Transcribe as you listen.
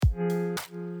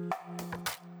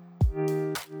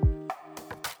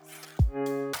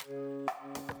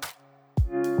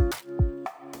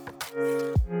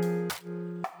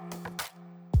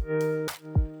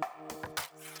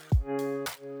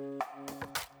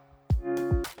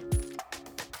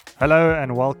Hello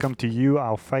and welcome to you,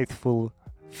 our faithful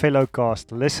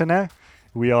Fellowcast listener.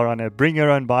 We are on a Bring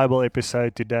Your Own Bible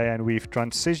episode today, and we've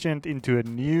transitioned into a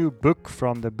new book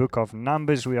from the book of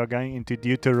Numbers. We are going into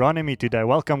Deuteronomy today.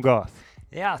 Welcome, Garth.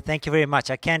 Yeah, thank you very much.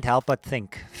 I can't help but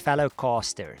think, fellow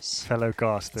casters.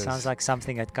 Fellowcasters. Sounds like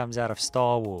something that comes out of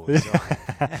Star Wars.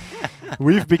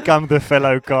 We've become the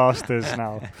Fellowcasters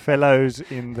now, fellows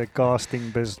in the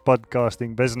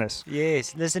podcasting business.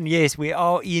 Yes, listen, yes, we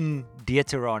are in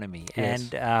Deuteronomy.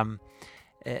 Yes. And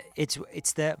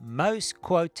it's the most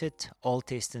quoted Old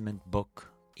Testament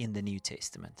book in the New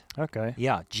Testament. Okay.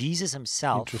 Yeah, Jesus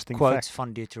himself Interesting quotes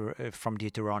fact. from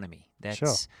Deuteronomy. That's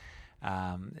Sure.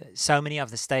 so many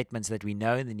of the statements that we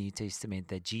know in the New Testament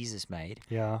that Jesus made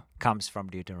Yeah. comes from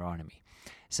Deuteronomy.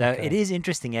 So Okay. it is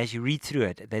interesting as you read through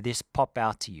it, they just pop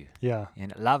out to you. Yeah.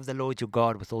 Love the Lord your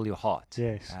God with all your heart.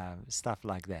 Yes. Stuff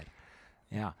like that.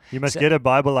 Yeah. You must So- get a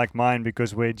Bible like mine,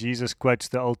 because where Jesus quotes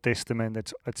the Old Testament,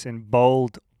 it's in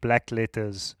bold black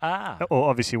letters. Or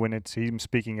obviously when it's him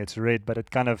speaking, it's red, but it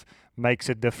kind of makes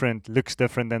it different, looks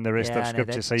different than the rest Yeah, of no,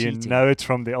 Scripture. that's So you cheating. know it's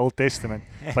from the Old Testament.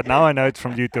 But now I know it's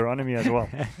from Deuteronomy as well.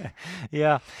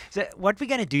 Yeah. So what we're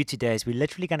going to do today is we're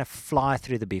literally going to fly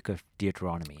through the book of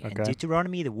Deuteronomy. And Okay.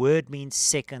 Deuteronomy, the word means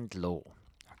second law.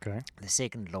 Okay. The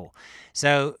second law.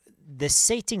 So the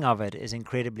setting of it is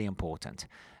incredibly important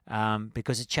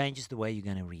because it changes the way you're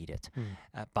going to read it.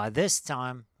 By this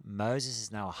time, Moses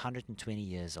is now 120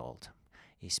 years old.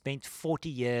 He spent 40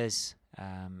 years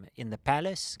in the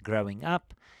palace growing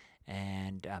up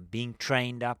and being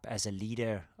trained up as a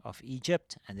leader of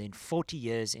Egypt, and then 40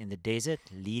 years in the desert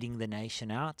leading the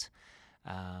nation out.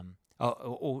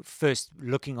 Or first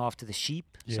looking after the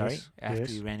sheep, after yes.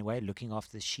 he ran away, looking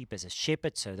after the sheep as a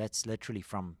shepherd. So that's literally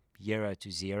from 0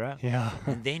 to 0. Yeah.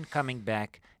 And then coming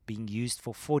back, being used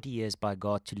for 40 years by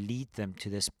God to lead them to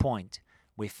this point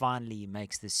where finally he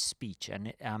makes this speech.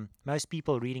 And most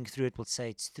people reading through it will say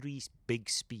it's 3 big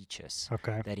speeches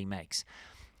Okay. that he makes.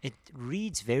 It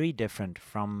reads very different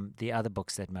from the other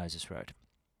books that Moses wrote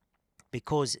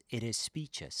because it is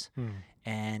speeches.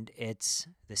 And it's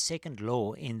the second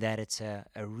law in that it's a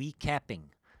recapping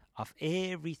of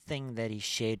everything that he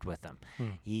shared with them.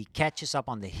 He catches up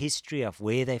on the history of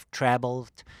where they've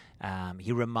traveled.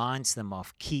 He reminds them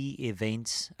of key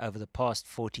events over the past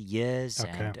 40 years.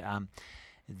 Okay. And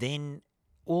then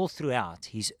all throughout,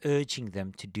 he's urging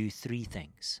them to do 3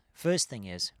 things. First thing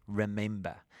is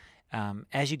remember.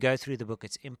 As you go through the book,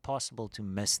 it's impossible to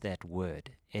miss that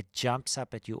word. It jumps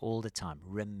up at you all the time.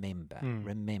 Remember,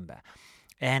 remember.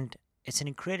 And it's an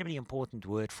incredibly important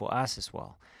word for us as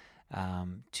well,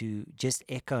 to just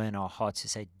echo in our hearts to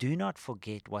say, do not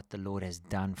forget what the Lord has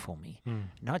done for me.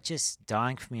 Not just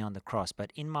dying for me on the cross,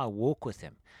 but in my walk with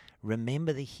him.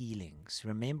 Remember the healings.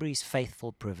 Remember his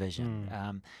faithful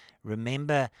provision.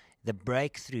 Remember the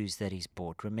breakthroughs that he's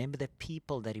brought. Remember the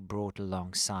people that he brought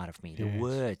alongside of me. The Yes.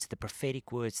 words, the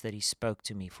prophetic words that he spoke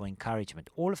to me for encouragement.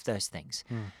 All of those things.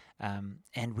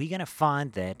 And we're going to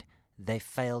find that they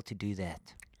fail to do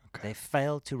that. Okay. They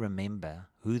fail to remember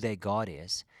who their God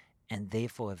is. And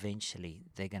therefore, eventually,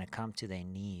 they're going to come to their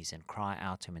knees and cry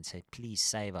out to him and say, please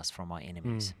save us from our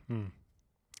enemies.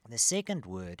 The second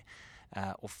word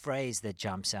or phrase that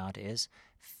jumps out is,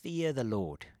 fear the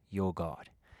Lord your God.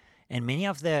 And many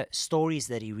of the stories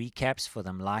that he recaps for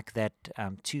them, like that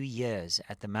 2 years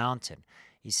at the mountain,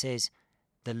 he says,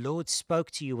 the Lord spoke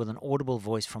to you with an audible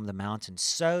voice from the mountain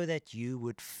so that you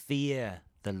would fear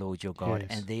the Lord your God,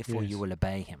 Yes, and therefore yes. you will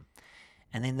obey him.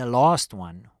 And then the last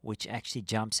one, which actually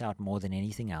jumps out more than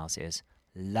anything else, is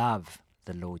love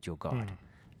the Lord your God.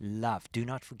 Love. Do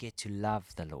not forget to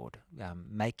love the Lord.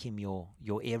 Make him your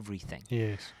everything.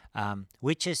 Yes.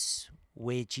 Which is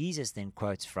where Jesus then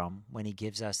quotes from when he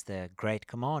gives us the great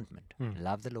commandment.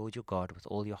 Love the Lord your God with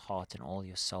all your heart and all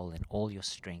your soul and all your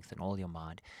strength and all your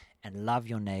mind, and love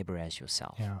your neighbor as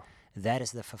yourself. Yeah. That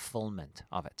is the fulfillment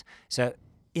of it. So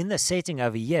in the setting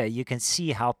over here, you can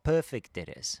see how perfect it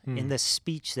is. In the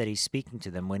speech that he's speaking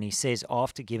to them, when he says,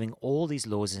 after giving all these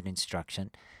laws and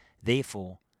instruction,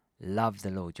 therefore, love the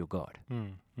Lord your God.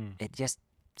 It just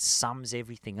sums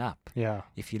everything up. Yeah.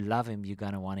 If you love him, you're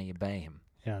going to want to obey him.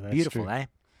 Yeah. That's Beautiful, true. eh?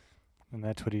 And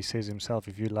that's what he says himself.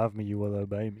 If you love me, you will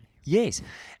obey me. Yes.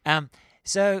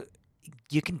 So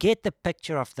you can get the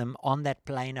picture of them on that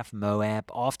plain of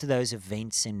Moab after those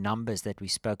events in Numbers that we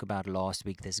spoke about last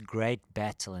week, this great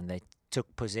battle, and they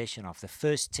took possession of the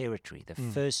first territory, the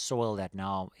first soil that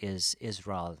now is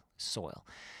Israel soil.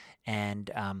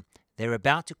 And they're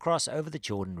about to cross over the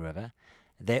Jordan River.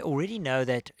 They already know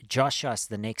that Joshua's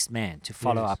the next man to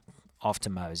follow Yes. up after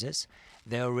Moses.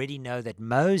 they already know that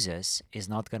Moses is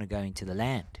not going to go into the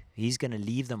land. He's going to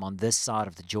leave them on this side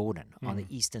of the Jordan, on the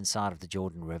eastern side of the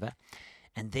Jordan River.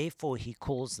 And therefore, he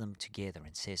calls them together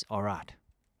and says, all right,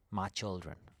 my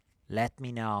children, let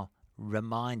me now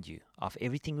remind you of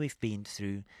everything we've been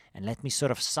through, and let me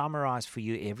sort of summarize for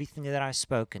you everything that I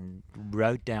spoke and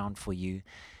wrote down for you.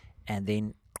 And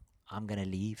then I'm going to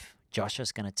leave.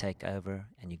 Joshua's going to take over,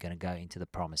 and you're going to go into the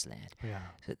promised land. Yeah.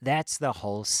 So that's the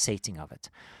whole setting of it.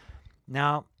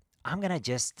 Now, I'm going to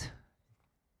just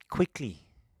quickly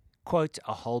quote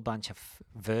a whole bunch of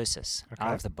verses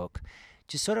out of the book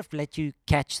to sort of let you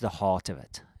catch the heart of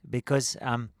it, because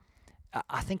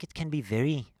I think it can be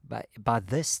very, by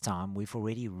this time, we've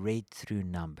already read through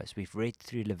Numbers. We've read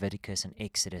through Leviticus and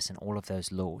Exodus and all of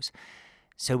those laws.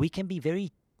 So we can be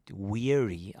very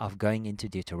weary of going into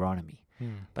Deuteronomy.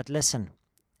 But listen,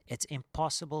 it's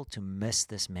impossible to miss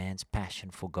this man's passion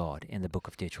for God in the book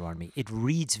of Deuteronomy. It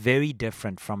reads very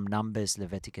different from Numbers,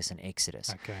 Leviticus, and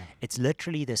Exodus. Okay. It's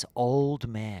literally this old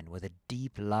man with a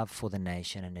deep love for the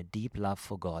nation and a deep love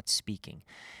for God speaking.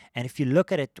 And if you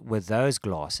look at it with those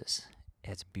glasses,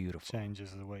 it's beautiful.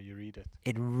 Changes the way you read it.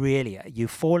 It really, you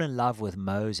fall in love with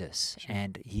Moses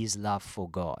and his love for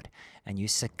God. And you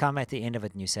come at the end of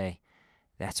it and you say,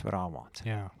 that's what I want.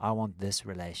 Yeah. I want this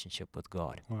relationship with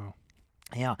God. Wow.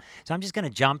 Yeah. So I'm just going to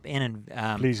jump in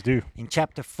and Please do. in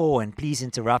chapter 4, and please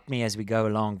interrupt me as we go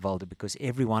along, Valdo, because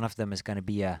every one of them is going to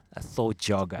be a thought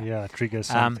jogger. Yeah, trigger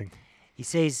something. He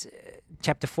says,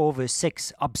 chapter 4, verse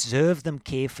 6, observe them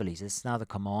carefully. This is now the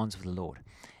commands of the Lord.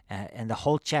 And the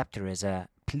whole chapter is a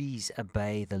please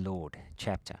obey the Lord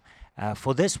chapter.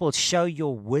 For this will show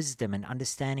your wisdom and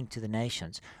understanding to the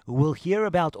nations, who will hear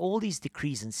about all these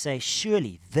decrees and say,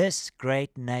 surely this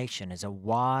great nation is a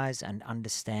wise and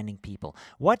understanding people.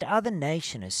 What other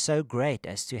nation is so great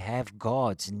as to have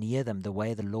gods near them the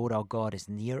way the Lord our God is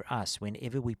near us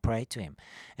whenever we pray to him?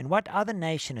 And what other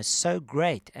nation is so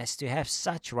great as to have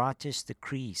such righteous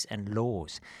decrees and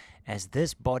laws as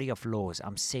this body of laws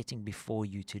I'm setting before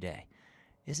you today?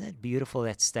 Isn't it beautiful,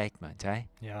 that statement, eh?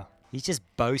 Yeah. He's just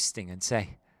boasting and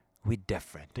say, we're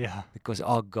different. Yeah. Because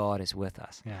our God is with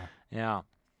us. Yeah.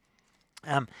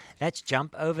 Yeah. Let's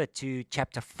jump over to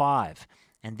chapter 5.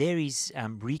 And there he's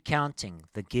recounting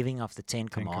the giving of the Ten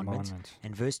Commandments.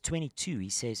 In verse 22, he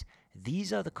says,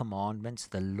 these are the commandments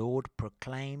the Lord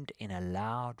proclaimed in a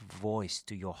loud voice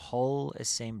to your whole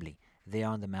assembly there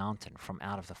on the mountain from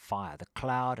out of the fire, the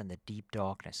cloud, and the deep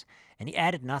darkness. And he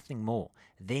added nothing more.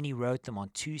 Then he wrote them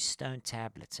on 2 stone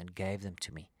tablets and gave them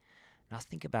to me. Now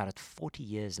think about it, 40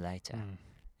 years later,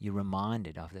 you're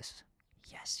reminded of this.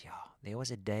 Yes, yeah. There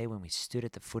was a day when we stood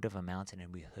at the foot of a mountain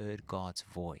and we heard God's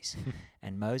voice.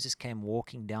 And Moses came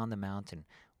walking down the mountain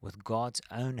with God's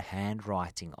own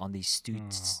handwriting on these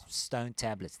stone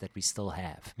tablets that we still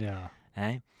have. Yeah.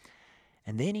 Eh?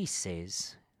 And then he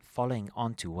says, following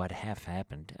on to what have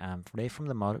happened, there from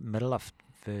the middle of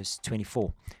verse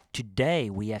 24, today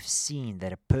we have seen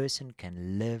that a person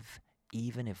can live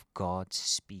even if God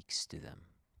speaks to them.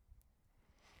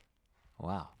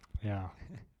 Wow. Yeah.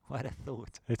 What a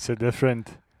thought. It's a different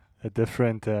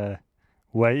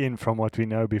way in from what we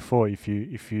know before. If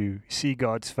you see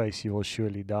God's face, you will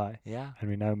surely die. Yeah. And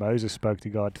we know Moses spoke to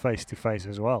God face to face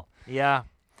as well. Yeah.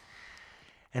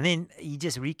 And then he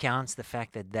just recounts the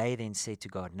fact that they then said to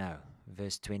God, no.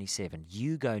 Verse 27,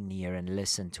 you go near and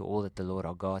listen to all that the Lord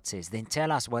our God says. Then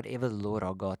tell us whatever the Lord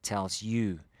our God tells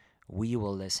you. We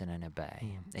will listen and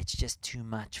obey. It's just too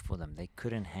much for them. They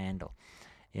couldn't handle.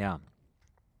 Yeah.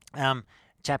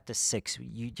 Chapter 6,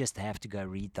 you just have to go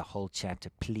read the whole chapter,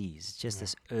 please. Just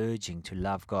this urging to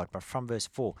love God. But from verse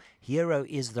 4, hear, O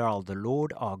Israel, the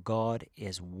Lord our God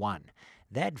is one.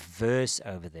 That verse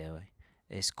over there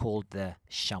is called the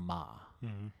Shema.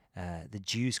 The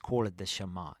Jews call it the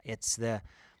Shema. It's the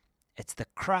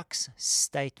crux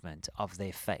statement of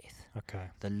their faith. Okay.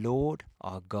 The Lord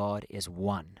our God is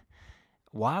one.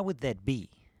 Why would that be?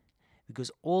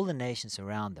 Because all the nations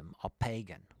around them are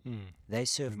pagan. They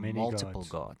serve multiple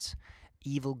gods.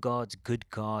 Evil gods, good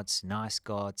gods, nice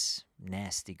gods,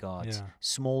 nasty gods,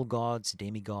 small gods,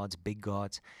 demigods, big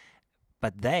gods.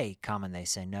 But they come and they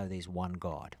say, no, there's one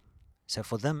God. So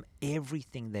for them,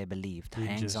 everything they believed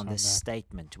hangs on this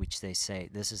statement, which they say,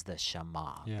 this is the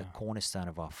Shema, the cornerstone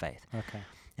of our faith. Okay.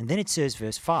 And then it says,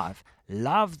 verse 5,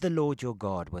 love the Lord your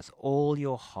God with all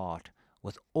your heart,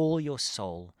 with all your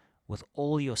soul, with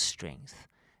all your strength.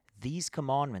 These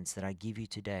commandments that I give you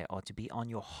today are to be on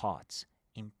your hearts.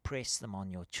 Impress them on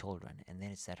your children. And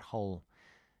then it's that whole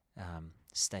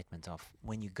statement of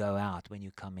when you go out, when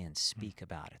you come in, speak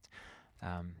about it.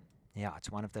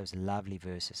 It's one of those lovely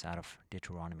verses out of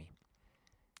Deuteronomy.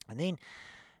 And then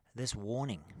this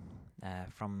warning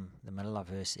from the middle of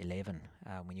verse 11.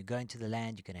 When you go into the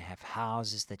land, you're going to have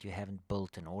houses that you haven't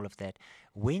built and all of that.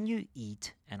 When you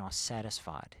eat and are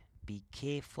satisfied, be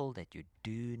careful that you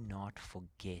do not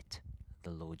forget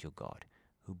the Lord your God,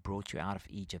 who brought you out of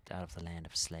Egypt, out of the land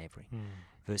of slavery.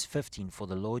 Verse 15, for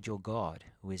the Lord your God,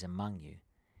 who is among you,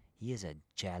 he is a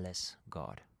jealous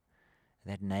God.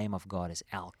 That name of God is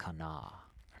Elkanah.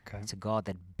 Okay. It's a God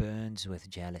that burns with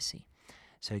jealousy.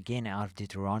 So again, out of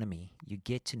Deuteronomy, you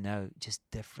get to know just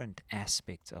different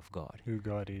aspects of God. Who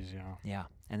God is, yeah. Yeah,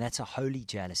 and that's a holy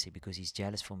jealousy because he's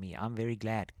jealous for me. I'm very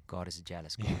glad God is a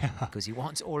jealous God Yeah. because he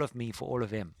wants all of me for all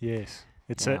of him. Yes.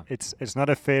 It's Yeah. it's not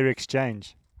a fair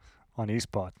exchange on his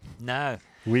part. No.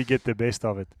 We get the best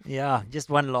of it. Yeah, just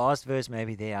one last verse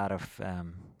maybe there out of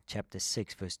chapter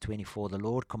 6, verse 24. The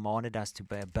Lord commanded us to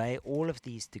obey all of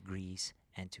these degrees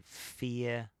and to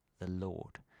fear the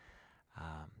Lord.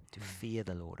 To fear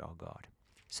the Lord our God,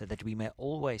 so that we may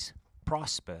always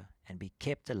prosper and be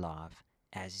kept alive,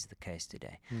 as is the case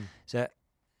today. So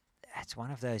that's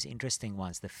one of those interesting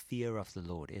ones, the fear of the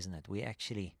Lord, isn't it? We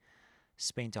actually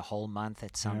spent a whole month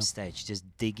at some stage just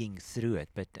digging through it,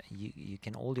 but you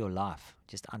can all your life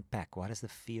just unpack what does the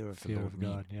fear of the Fear Lord of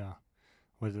mean? God, yeah.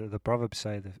 Well, the Proverbs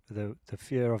say the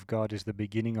fear of God is the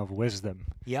beginning of wisdom.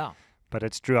 Yeah, But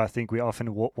it's true. I think we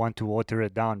often want to water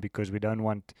it down because we don't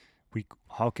want.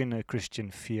 How can a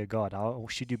Christian fear God? How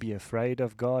should you be afraid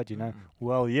of God? You know.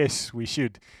 Well, yes, we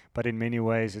should. But in many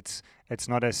ways, it's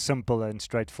not as simple and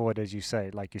straightforward as you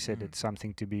say. Like you said, it's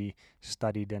something to be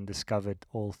studied and discovered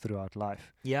all throughout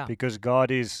life. yeah, Because God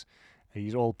He's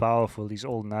all powerful. He's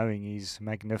all knowing. He's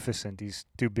magnificent. He's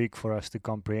too big for us to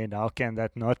comprehend. How can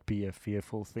that not be a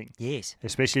fearful thing? yes,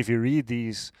 Especially if you read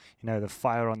these, the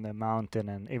fire on the mountain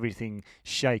and everything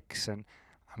shakes. And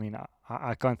I mean,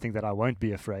 I can't think that I won't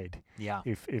be afraid yeah.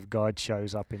 if God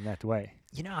shows up in that way.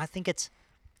 You know, I think it's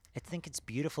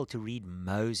beautiful to read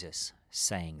Moses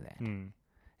saying that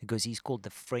because he's called the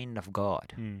friend of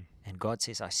God, and God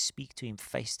says, "I speak to him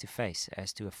face to face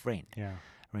as to a friend." Yeah.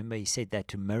 Remember, he said that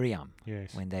to Miriam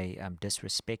Yes. when they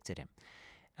disrespected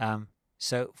him.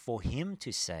 So for him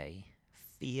to say,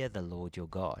 "Fear the Lord your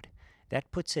God,"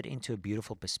 that puts it into a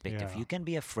beautiful perspective. Yeah. You can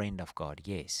be a friend of God,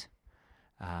 yes.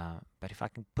 But if I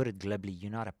can put it glibly,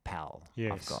 you're not a pal of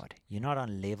Yes. God. You're not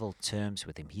on level terms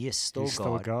with him. He is still He's God.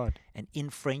 still God. And in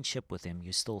friendship with him,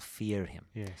 you still fear him.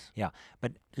 Yes. Yeah.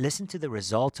 But listen to the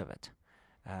result of it.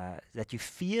 That you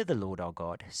fear the Lord our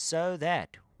God so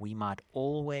that we might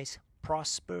always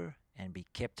prosper and be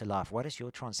kept alive. What does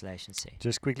your translation say?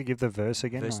 Just quickly give the verse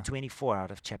again. Verse 24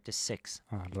 out of chapter 6.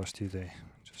 I lost you there.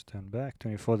 Just turn back.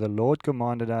 24. The Lord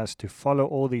commanded us to follow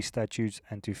all these statutes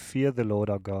and to fear the Lord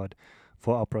our God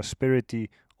for our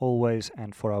prosperity always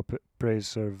and for our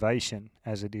preservation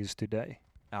as it is today.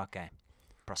 Okay.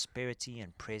 Prosperity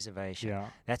and preservation. Yeah.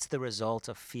 That's the result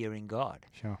of fearing God.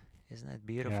 Sure. Isn't that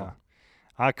beautiful? Yeah.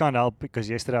 I can't help because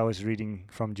yesterday I was reading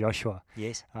from Joshua.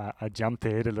 Yes. I jumped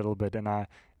ahead a little bit, and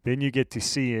then you get to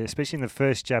see, especially in the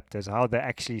first chapters, how they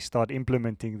actually start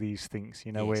implementing these things.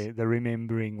 Yes. Where they're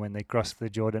remembering when they cross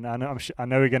the Jordan. I know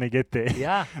we're going to get there.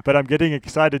 Yeah. But I'm getting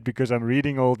excited because I'm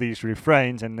reading all these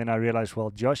refrains, and then I realize,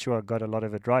 well, Joshua got a lot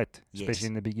of it right, especially Yes.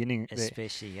 in the beginning. there.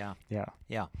 Especially, yeah. Yeah.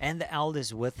 Yeah. And the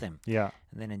elders with him. Yeah.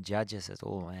 And then in Judges, it's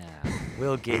all,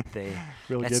 we'll get there.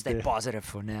 We'll Let's get stay there. positive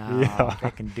for now. Yeah. They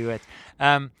can do it.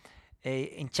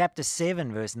 In chapter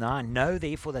 7, verse 9, know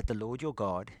therefore that the Lord your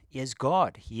God is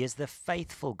God. He is the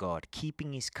faithful God,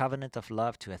 keeping his covenant of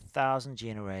love to 1,000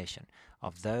 generations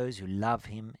of those who love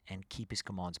him and keep his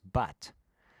commands. But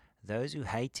those who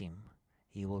hate him,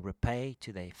 he will repay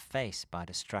to their face by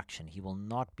destruction. He will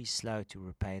not be slow to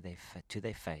repay to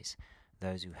their face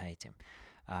those who hate him.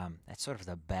 That's sort of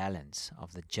the balance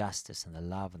of the justice and the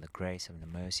love and the grace and the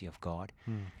mercy of God.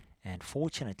 And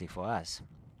fortunately for us,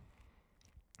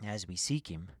 as we seek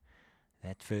him,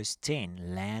 that verse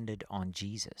 10 landed on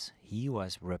Jesus. He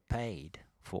was repaid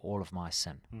for all of my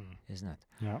sin, isn't it?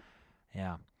 Yeah.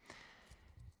 Yeah.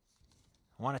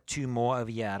 One or two more over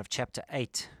here out of chapter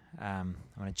 8. I'm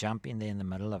going to jump in there in the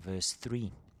middle of verse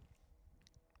 3.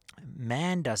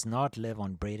 Man does not live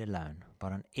on bread alone,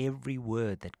 but on every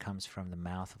word that comes from the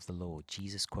mouth of the Lord.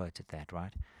 Jesus quoted that,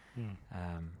 right?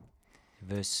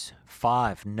 Verse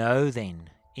 5, know then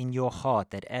in your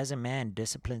heart that as a man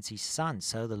disciplines his son,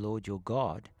 so the Lord your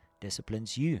God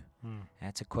disciplines you.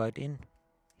 That's a quote in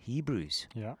Hebrews.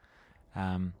 Yeah.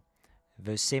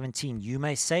 Verse 17, you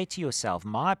may say to yourself,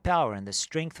 my power and the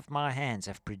strength of my hands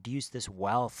have produced this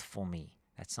wealth for me.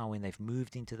 That's not when they've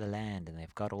moved into the land and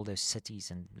they've got all those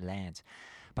cities and lands.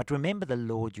 But remember the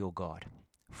Lord your God,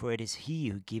 for it is he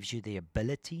who gives you the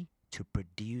ability to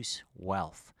produce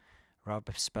wealth, Rob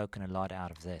has spoken a lot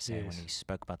out of this when Yes. he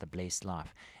spoke about the blessed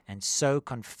life. And so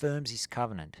confirms his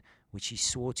covenant, which he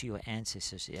swore to your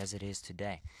ancestors as it is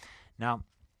today. Now,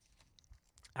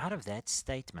 out of that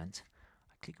statement,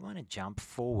 I want to jump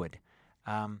forward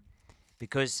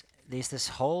because there's this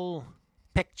whole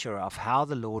picture of how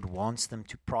the Lord wants them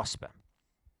to prosper.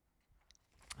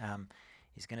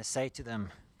 He's going to say to them,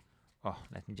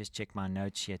 let me just check my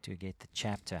notes here to get the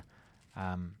chapter.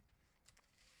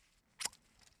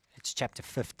 It's chapter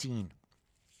 15.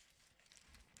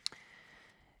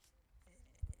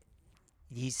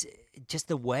 He's just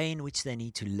the way in which they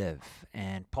need to live.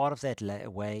 And part of that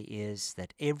way is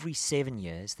that every 7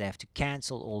 years they have to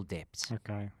cancel all debts.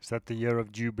 Okay. Is that the year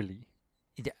of Jubilee?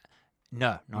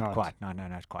 No, not Not. quite. No,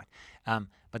 not quite.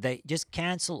 But they just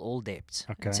cancel all debts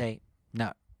Okay. and say,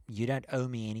 no, you don't owe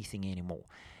me anything anymore.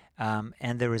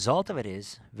 And the result of it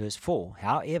is, verse 4,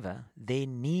 however, there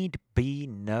need be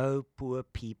no poor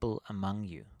people among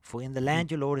you. For in the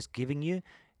land your Lord is giving you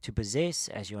to possess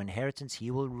as your inheritance, he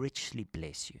will richly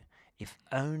bless you, if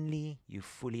only you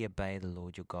fully obey the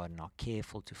Lord your God and are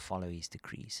careful to follow his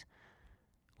decrees.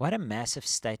 What a massive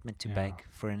statement to make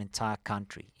for an entire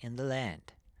country. In the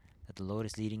land that the Lord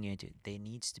is leading you into, there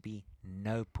needs to be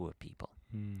no poor people.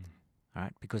 All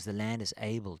right, because the land is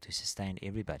able to sustain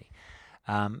everybody.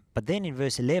 But then in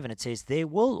verse 11 it says, there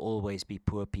will always be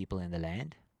poor people in the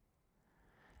land.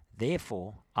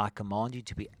 Therefore, I command you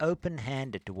to be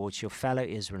open-handed towards your fellow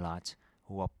Israelites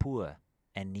who are poor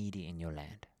and needy in your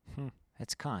land.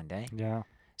 That's kind, eh? Yeah,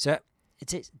 So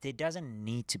it says there doesn't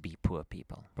need to be poor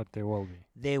people. but there will be.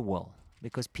 There will,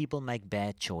 because people make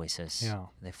bad choices. Yeah.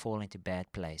 They fall into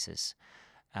bad places.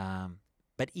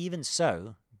 But even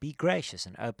so, be gracious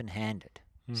and open-handed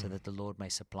so that the Lord may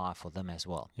supply for them as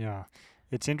well. Yeah.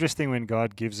 It's interesting when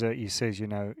God he says,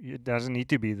 it doesn't need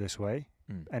to be this way.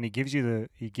 And he gives you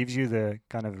the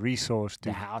kind of resource to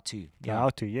The how-to. how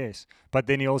to, yes. But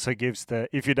then he also gives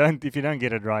if you don't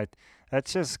get it right,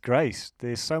 that's just grace.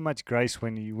 There's so much grace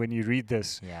when you read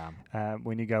this. Yeah.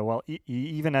 When you go, well, he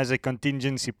even has a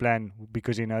contingency plan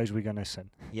because he knows we're gonna sin.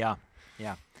 Yeah.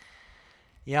 And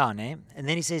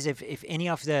then he says, if any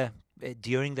of the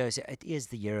during those, it is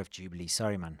the year of Jubilee.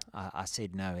 Sorry, man. I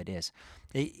said no, it is.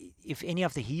 If any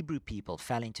of the Hebrew people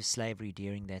fell into slavery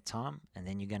during that time, and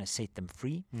then you're going to set them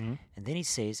free. And then he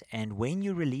says, and when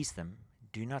you release them,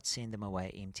 do not send them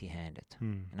away empty-handed.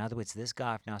 In other words, this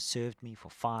guy have now served me for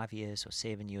 5 years or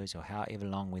 7 years or however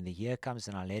long. When the year comes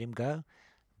and I let him go,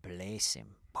 bless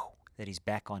him, that he's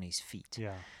back on his feet.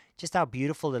 Yeah. Just how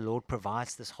beautiful the Lord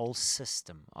provides this whole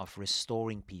system of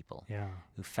restoring people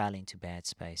who fell into bad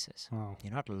spaces. Wow.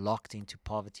 You're not locked into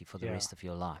poverty for the rest of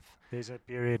your life. There's a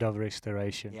period of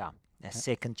restoration. Yeah, a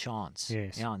second chance.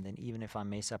 Yes. Yeah, and then even if I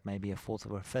mess up, maybe a fourth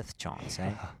or a fifth chance.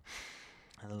 And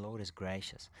the Lord is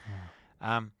gracious.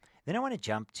 Then I want to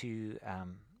jump to a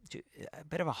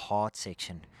bit of a hard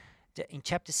section. In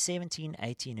chapter 17,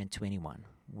 18, and 21,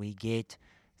 we get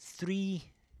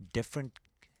 3 different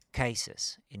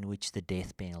cases in which the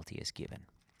death penalty is given.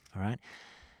 All right.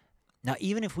 Now,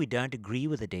 even if we don't agree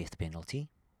with the death penalty,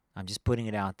 I'm just putting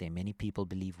it out there. Many people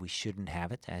believe we shouldn't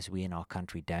have it, as we in our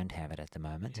country don't have it at the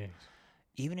moment. Yes.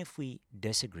 Even if we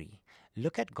disagree,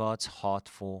 look at God's heart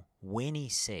for when he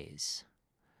says,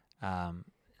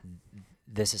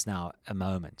 this is now a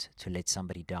moment to let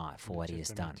somebody die for what he has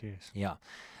done. Yes. Yeah.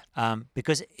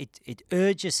 Because it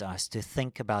urges us to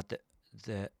think about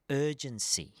the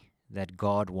urgency that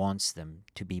God wants them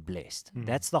to be blessed.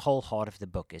 That's the whole heart of the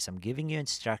book, is I'm giving you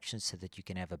instructions so that you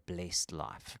can have a blessed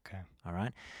life. Okay. All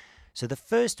right? So the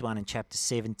first one in chapter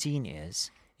 17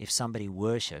 is if somebody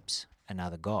worships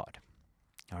another god.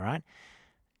 All right?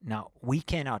 Now, we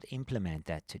cannot implement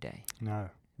that today. No.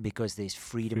 Because there's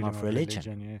freedom of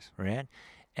religion. Yes. Right?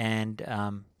 And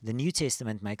the New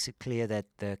Testament makes it clear that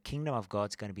the kingdom of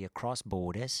God's going to be across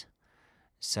borders.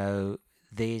 So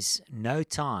there's no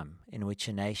time in which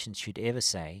a nation should ever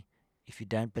say, if you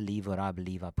don't believe what I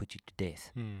believe, I'll put you to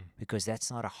death. Because that's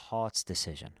not a heart's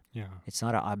decision. Yeah. It's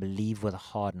not I believe with a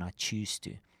heart and I choose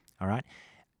to. All right?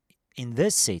 In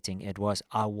this setting, it was,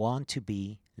 I want to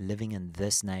be living in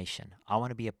this nation. I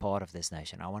want to be a part of this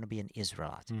nation. I want to be an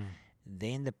Israelite.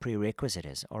 Then the prerequisite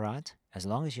is, all right, as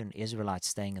long as you're an Israelite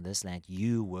staying in this land,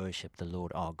 you worship the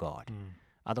Lord our God.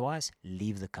 Otherwise,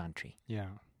 leave the country. Yeah.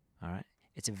 All right?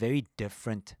 It's a very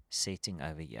different setting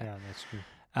over here. Yeah, that's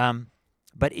true.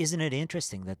 But isn't it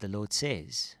interesting that the Lord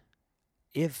says,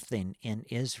 if then in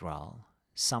Israel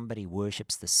somebody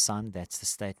worships the sun, that's the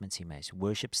statements he makes,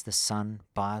 worships the sun,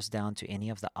 bows down to any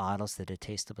of the idols, the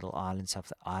detestable idols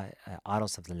of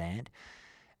the land,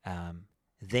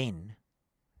 then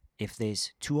if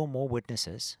there's 2 or more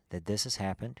witnesses that this has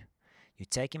happened, You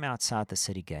take him outside the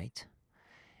city gate,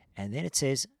 and then it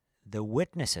says the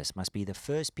witnesses must be the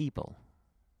first people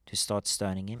to start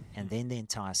stoning him, and then the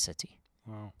entire city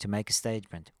Wow. to make a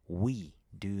statement. We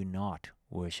do not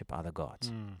worship other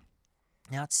gods. Mm.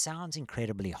 Now, it sounds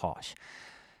incredibly harsh,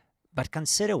 but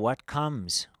consider what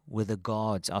comes with the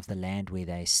gods of the land where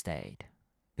they stayed.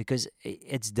 Because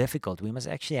it's difficult. We must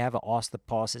actually have asked the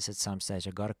pastors at some stage.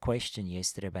 I got a question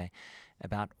yesterday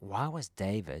about why was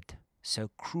David so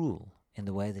cruel in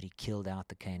the way that he killed out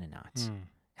the Canaanites? Mm.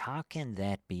 How can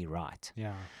that be right?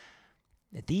 Yeah.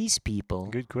 These people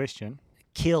Good question.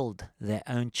 killed their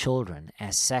own children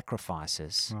as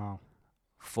sacrifices Wow.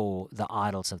 for the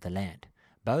idols of the land.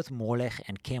 Both Molech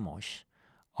and Chemosh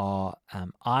are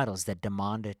idols that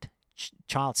demanded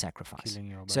child sacrifice. Killing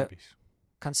your So- babies.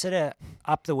 Consider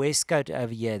up the west coast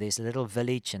over here, there's a little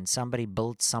village and somebody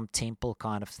built some temple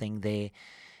kind of thing there.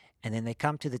 And then they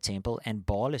come to the temple and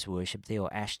Baal is worshipped there,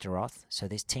 or Ashtaroth. So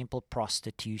there's temple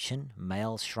prostitution,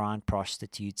 male shrine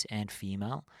prostitutes and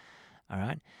female. All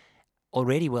right.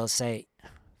 Already we'll say,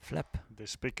 flip.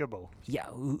 Despicable. Yeah,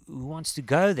 who wants to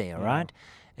go there, Yeah. right?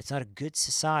 It's not a good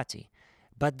society.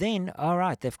 But then, all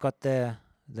right, they've got the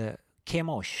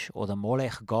Chemosh or the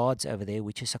Molech gods over there,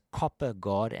 which is a copper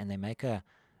god, and they make a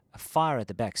fire at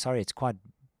the back. Sorry, it's quite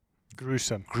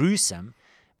Gruesome. gruesome,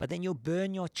 but then you'll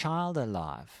burn your child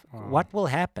alive. Oh. What will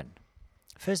happen?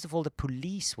 First of all, the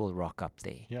police will rock up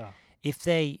there. Yeah. If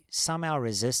they somehow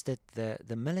resist it,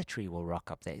 the military will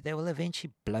rock up there. They will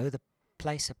eventually blow the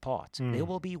place apart. There Mm.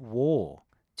 will be war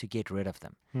to get rid of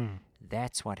them. Mm.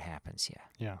 That's what happens here.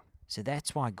 Yeah. So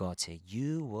that's why God said,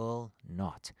 you will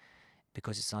not,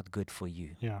 because it's not good for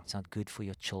you. Yeah. It's not good for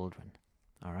your children.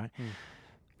 All right? Mm.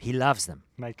 He loves them.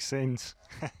 Makes sense.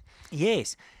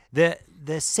 Yes.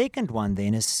 The second one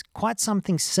then is quite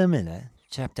something similar,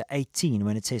 chapter 18,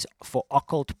 when it says, for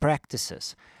occult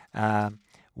practices.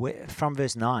 From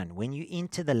verse 9, when you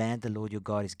enter the land the Lord your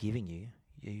God is giving you,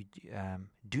 you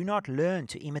do not learn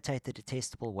to imitate the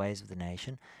detestable ways of the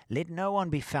nation. Let no one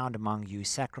be found among you who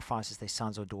sacrifices their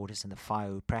sons or daughters in the fire,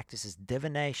 who practices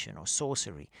divination or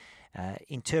sorcery,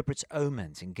 interprets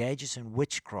omens, engages in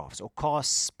witchcrafts, or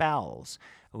casts spells,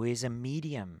 who is a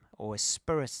medium or a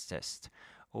spiritist,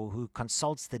 or who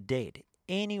consults the dead.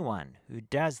 Anyone who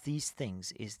does these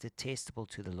things is detestable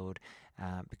to the Lord,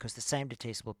 because the same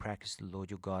detestable practice the Lord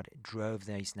your God drove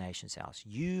these nations out.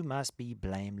 You must be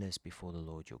blameless before the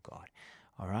Lord your God.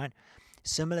 All right?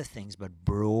 Similar things, but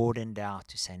broadened out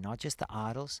to say not just the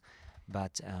idols,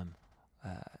 but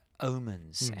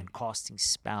omens and casting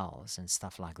spells and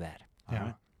stuff like that. All Yeah.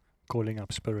 right? Calling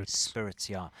up spirits. Spirits,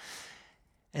 yeah.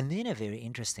 And then a very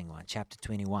interesting one, chapter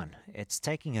 21. It's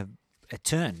taking a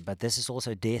turn, but this is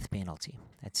also death penalty.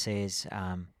 It says,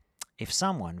 if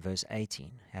someone, verse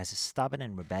 18, has a stubborn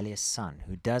and rebellious son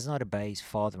who does not obey his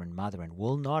father and mother and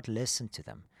will not listen to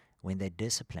them when they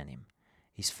discipline him,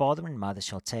 his father and mother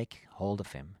shall take hold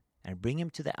of him and bring him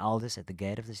to the elders at the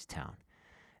gate of this town.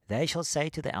 They shall say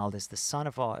to the elders, the son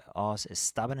of ours is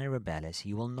stubborn and rebellious.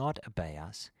 He will not obey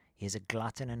us. He is a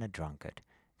glutton and a drunkard.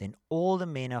 Then all the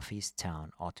men of his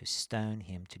town are to stone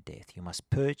him to death. You must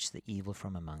purge the evil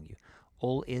from among you.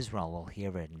 All Israel will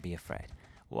hear it and be afraid.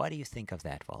 What do you think of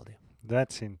that, Waldo?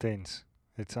 That's intense.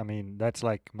 That's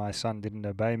like my son didn't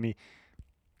obey me.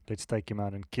 Let's take him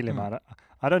out and kill him. Mm.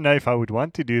 I don't know if I would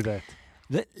want to do that.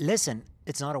 Listen,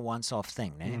 it's not a once-off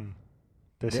thing, no? Mm.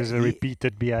 This The- is a he-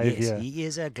 repeated behavior. Yes, he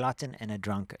is a glutton and a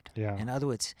drunkard. Yeah. In other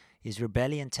words, his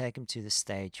rebellion take him to the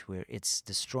stage where it's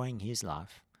destroying his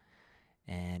life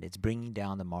and it's bringing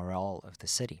down the morale of the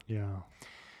city. Yeah.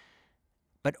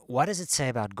 But what does it say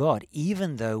about God?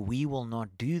 Even though we will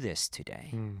not do this today,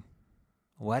 Mm.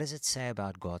 what does it say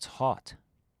about God's heart?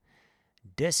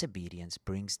 Disobedience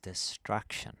brings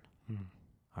destruction. Mm.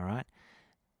 All right?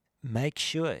 Make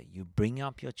sure you bring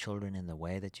up your children in the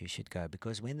way that you should go,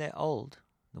 because when they're old,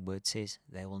 the word says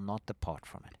they will not depart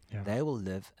from it. Yeah. They will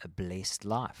live a blessed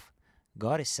life.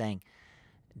 God is saying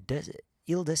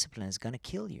ill discipline is going to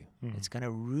kill you. Mm. It's going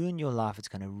to ruin your life. It's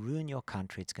going to ruin your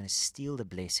country. It's going to steal the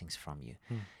blessings from you.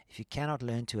 Mm. If you cannot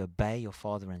learn to obey your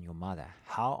father and your mother,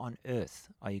 how on earth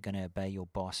are you going to obey your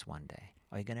boss one day?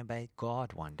 Are you going to obey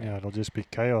God one day? Yeah, it'll just be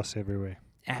chaos everywhere.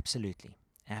 Absolutely.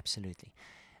 Absolutely.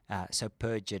 So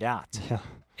purge it out. Yeah.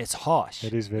 It's harsh.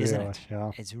 It is very isn't harsh. it?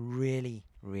 Yeah. It's really,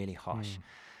 really harsh. Mm.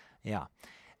 Yeah.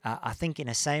 I think in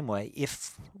the same way,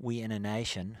 if we in a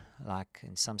nation, like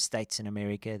in some states in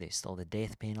America, there's still the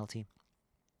death penalty,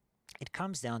 it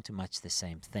comes down to much the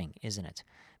same thing, isn't it?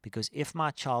 Because if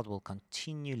my child will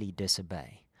continually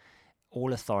disobey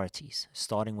all authorities,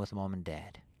 starting with mom and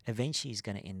dad, eventually he's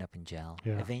going to end up in jail.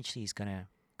 Yeah. Eventually he's going to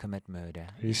commit murder.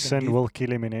 His He's gonna sin do- will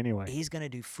kill him in any way. He's going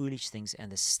to do foolish things,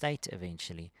 and the state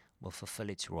eventually will fulfill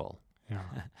its role. Yeah,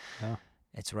 yeah,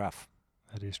 It's rough.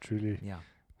 that is truly Yeah.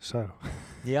 so.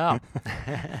 Yeah.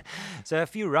 So a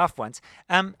few rough ones.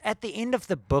 At the end of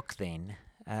the book, then,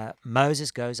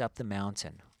 Moses goes up the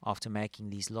mountain after making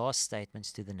these last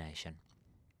statements to the nation.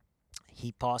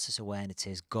 He passes away, and it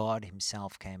says God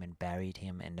himself came and buried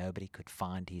him, and nobody could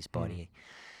find his body.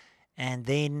 And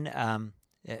then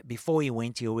before he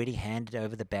went, he already handed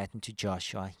over the baton to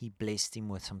Joshua. He blessed him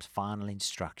with some final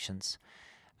instructions.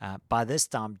 By this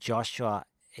time, Joshua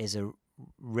is a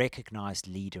recognized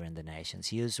leader in the nations.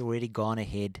 He has already gone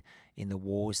ahead in the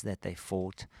wars that they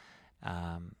fought.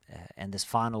 And this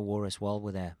final war as well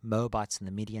with the Moabites and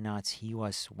the Midianites, he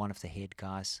was one of the head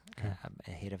guys,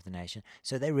 ahead of the nation.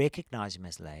 So they recognize him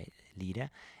as leader.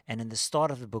 And in the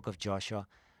start of the book of Joshua,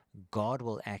 God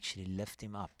will actually lift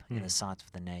him up in the sight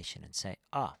of the nation and say,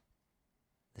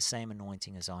 the same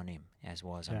anointing is on him as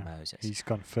was on Moses. He's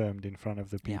confirmed in front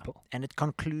of the people. And it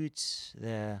concludes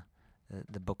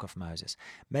the book of Moses.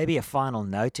 Maybe a final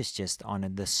notice just on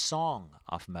the song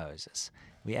of Moses.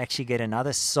 We actually get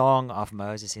another song of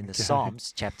Moses in the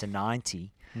Psalms, chapter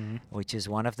 90, which is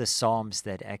one of the psalms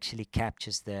that actually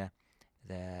captures the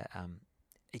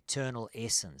eternal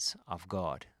essence of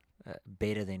God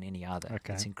better than any other.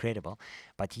 It's incredible.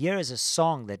 But here is a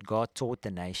song that God taught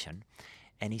the nation,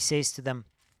 and he says to them,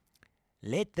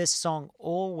 let this song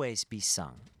always be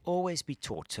sung, always be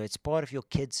taught. So it's part of your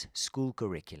kids' school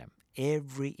curriculum.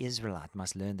 Every Israelite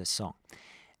must learn this song.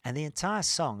 And the entire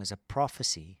song is a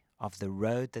prophecy of the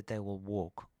road that they will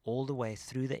walk all the way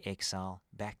through the exile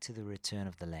back to the return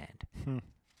of the land.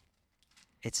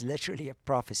 It's literally a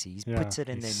prophecy. He puts it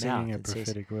in their mouth a and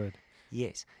prophetic says, word.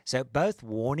 yes. So both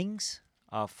warnings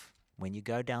of when you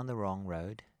go down the wrong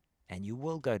road, and you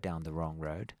will go down the wrong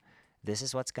road, this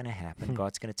is what's going to happen.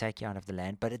 God's going to take you out of the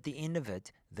land. But at the end of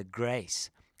it, the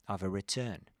grace of a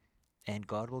return. And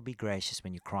God will be gracious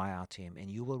when you cry out to him,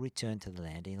 and you will return to the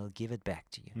land, and he'll give it back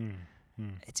to you.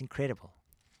 It's incredible.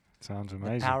 Sounds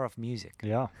amazing. The power of music.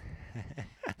 Yeah.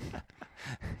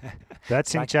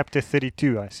 That's in like, chapter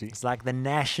 32, I see. It's like the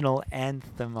national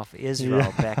anthem of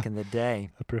Israel back in the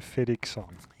day. A prophetic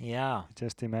song. Yeah.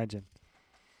 Just imagine.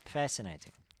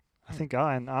 Fascinating. I think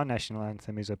our national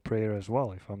anthem is a prayer as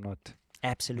well, if I'm not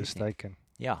mistaken.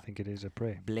 Yeah. I think it is a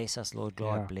prayer. Bless us, Lord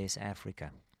God. Bless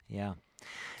Africa. Yeah.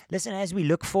 Listen, as we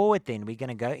look forward then, we're going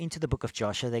to go into the book of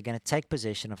Joshua. They're going to take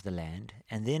possession of the land.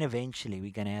 And then eventually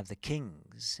we're going to have the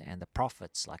kings and the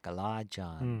prophets like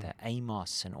Elijah and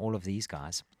Amos and all of these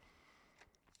guys.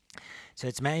 So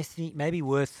it's maybe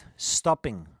worth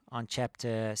stopping on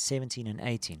chapter 17 and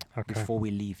 18 before we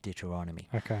leave Deuteronomy.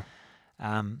 Okay.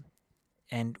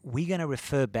 And we're going to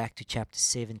refer back to chapter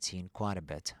 17 quite a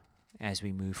bit as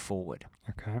we move forward.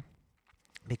 Okay.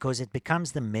 Because it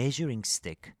becomes the measuring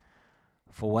stick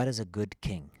for what is a good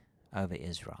king over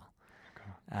Israel.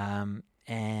 Okay.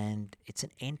 And it's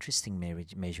an interesting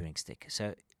measuring stick.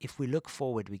 So if we look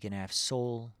forward, we're going to have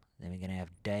Saul, then we're going to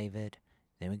have David,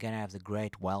 then we're going to have the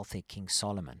great wealthy King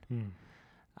Solomon.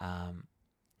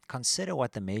 Consider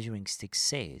what the measuring stick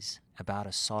says about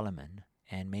a Solomon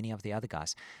and many of the other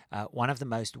guys. One of the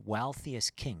most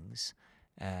wealthiest kings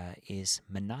is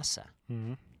Manasseh,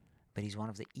 but he's one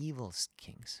of the evilest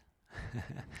kings.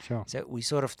 Sure. So we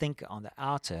sort of think on the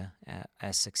outer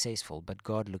as successful, but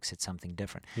God looks at something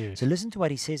different. Yes. So listen to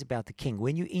what he says about the king.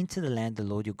 When you enter the land the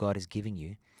Lord your God is giving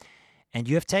you, and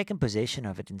you have taken possession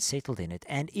of it and settled in it,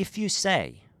 and if you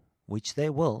say, which they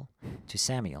will, to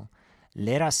Samuel,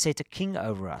 let us set a king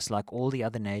over us like all the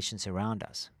other nations around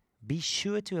us, be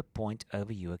sure to appoint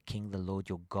over you a king the Lord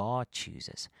your God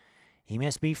chooses. He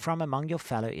must be from among your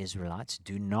fellow Israelites.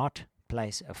 Do not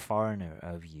place a foreigner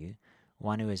over you,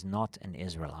 one who is not an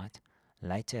Israelite.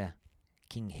 Later,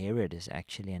 King Herod is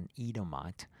actually an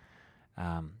Edomite.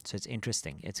 So it's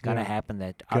interesting. It's going to happen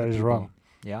that other Goes people... wrong.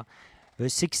 Yeah.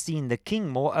 Verse 16, the king,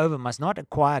 moreover, must not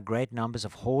acquire great numbers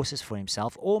of horses for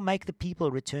himself or make the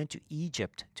people return to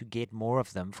Egypt to get more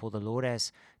of them, for the Lord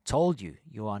has told you,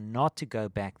 you are not to go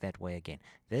back that way again.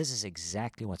 This is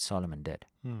exactly what Solomon did.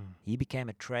 He became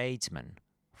a tradesman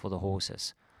for the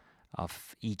horses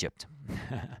of Egypt.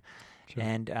 Sure.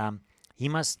 And he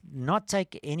must not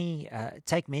take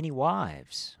many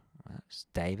wives.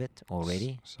 David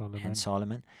already and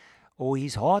Solomon. Or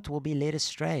his heart will be led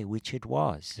astray, which it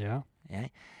was. Yeah.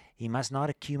 He must not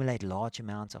accumulate large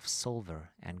amounts of silver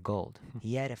and gold.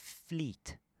 He had a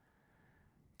fleet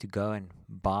to go and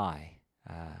buy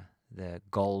the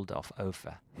gold of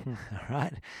Ophir.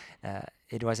 Right?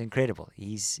 It was incredible.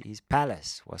 His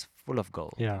palace was full of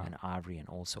gold and ivory and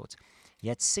all sorts. He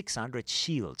had 600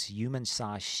 shields,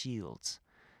 human-sized shields,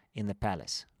 in the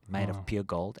palace, made Wow. of pure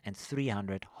gold, and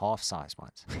 300 half-sized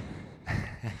ones.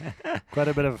 Quite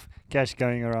a bit of cash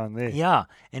going around there. Yeah,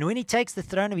 and when he takes the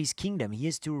throne of his kingdom, he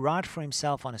is to write for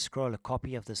himself on a scroll a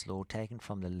copy of this law taken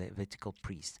from the Levitical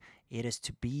priest. It is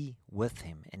to be with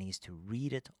him, and he is to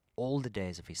read it all the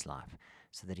days of his life,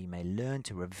 so that he may learn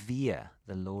to revere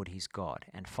the Lord his God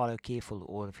and follow carefully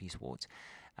all of his words.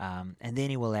 And then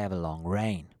he will have a long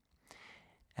reign.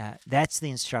 That's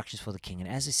the instructions for the king. And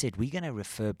as I said, we're going to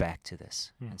refer back to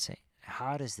this and say,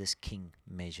 how does this king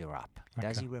measure up?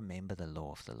 Does he remember the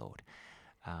law of the Lord?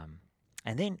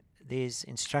 And then there's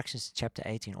instructions in chapter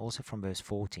 18, also from verse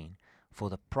 14, for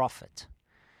the prophet.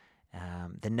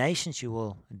 The nations you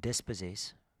will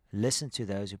dispossess, listen to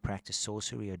those who practice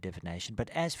sorcery or divination.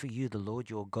 But as for you, the Lord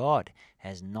your God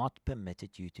has not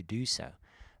permitted you to do so.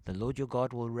 The Lord your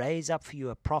God will raise up for you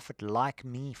a prophet like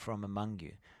me from among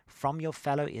you, from your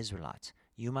fellow Israelites.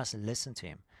 You must listen to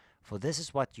him. For this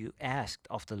is what you asked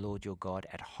of the Lord your God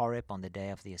at Horeb on the day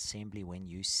of the assembly when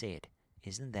you said,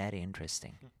 isn't that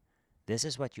interesting? This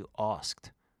is what you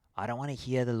asked. I don't want to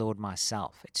hear the Lord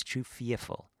myself. It's too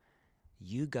fearful.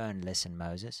 You go and listen,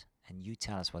 Moses, and you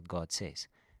tell us what God says.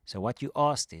 So what you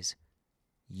asked is,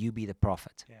 you be the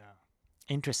prophet. Yeah.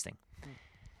 Interesting.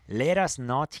 Let us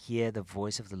not hear the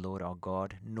voice of the Lord our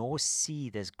God, nor see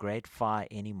this great fire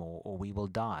anymore, or we will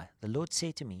die. The Lord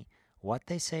said to me, what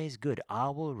they say is good. I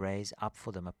will raise up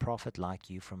for them a prophet like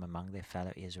you from among their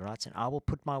fellow Israelites, and I will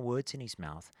put my words in his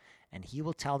mouth, and he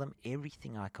will tell them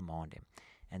everything I command him.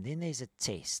 And then there's a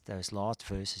test. Those last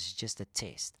verses is just a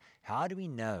test. How do we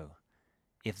know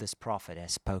if this prophet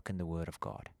has spoken the word of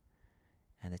God?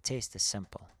 And the test is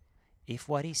simple. If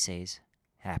what he says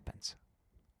happens,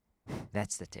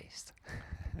 that's the test.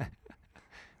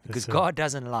 Because God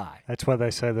doesn't lie. That's why they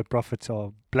say the prophets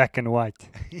are black and white.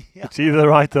 Yeah. It's either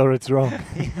right or it's wrong.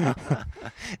 Yeah.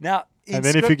 Now, And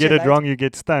then if you get it wrong, you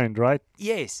get stoned, right?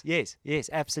 Yes,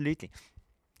 absolutely.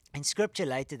 In scripture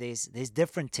later, there's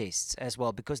different tests as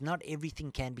well, because not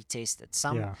everything can be tested.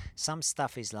 Some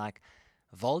stuff is like,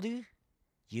 Voldu,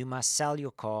 you must sell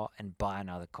your car and buy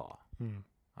another car.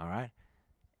 All right?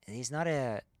 There's not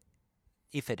a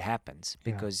if it happens,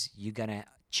 because you're going to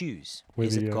choose.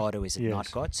 Is it God or is it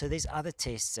not God? So there's other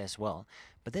tests as well.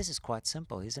 But this is quite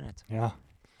simple, isn't it? Yeah.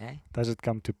 Okay? Does it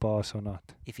come to pass or not?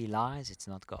 If he lies, it's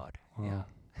not God. Wow. Yeah.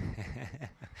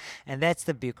 And that's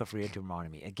the book of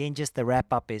Deuteronomy. Again, just the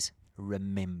wrap up is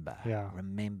remember. Yeah.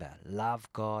 Remember. Love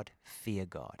God, fear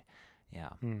God. Yeah.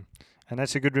 And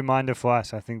that's a good reminder for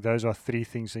us. I think those are three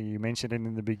things that you mentioned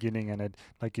in the beginning. And it,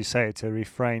 like you say, it's a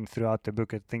refrain throughout the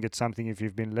book. I think it's something, if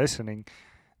you've been listening,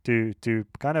 to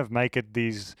kind of make it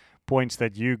these points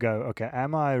that you go, okay,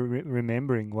 am I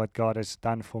remembering what God has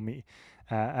done for me?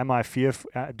 Am I fearful?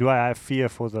 Do I have fear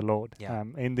for the Lord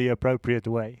in the appropriate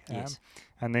way? Yes.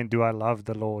 And then do I love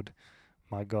the Lord,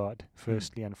 my God,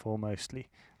 firstly and foremostly?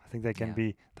 I think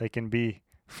they can be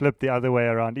flipped the other way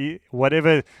around.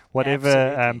 Whatever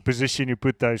position you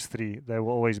put those three, they will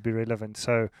always be relevant.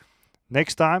 So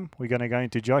next time we're going to go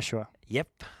into Joshua. Yep.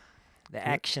 The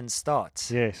action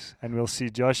starts. Yes, and we'll see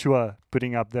Joshua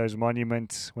putting up those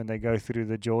monuments when they go through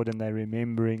the Jordan. They're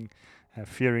remembering,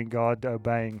 fearing God,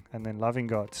 obeying, and then loving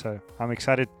God. So I'm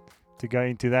excited to go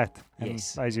into that. And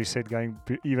Yes. as you said, going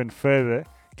even further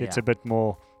gets a bit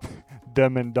more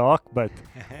dim and dark, but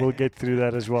we'll get through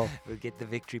that as well. We'll get the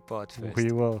victory part first.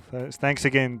 We will. Thanks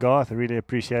again, Garth. I really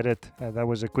appreciate it. That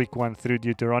was a quick one through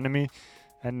Deuteronomy.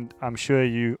 And I'm sure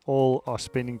you all are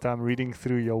spending time reading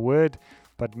through your word.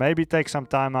 But maybe take some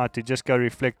time out to just go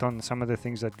reflect on some of the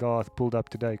things that Garth pulled up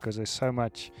today, because there's so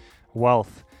much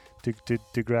wealth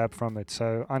to grab from it.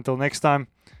 So until next time,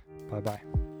 bye-bye.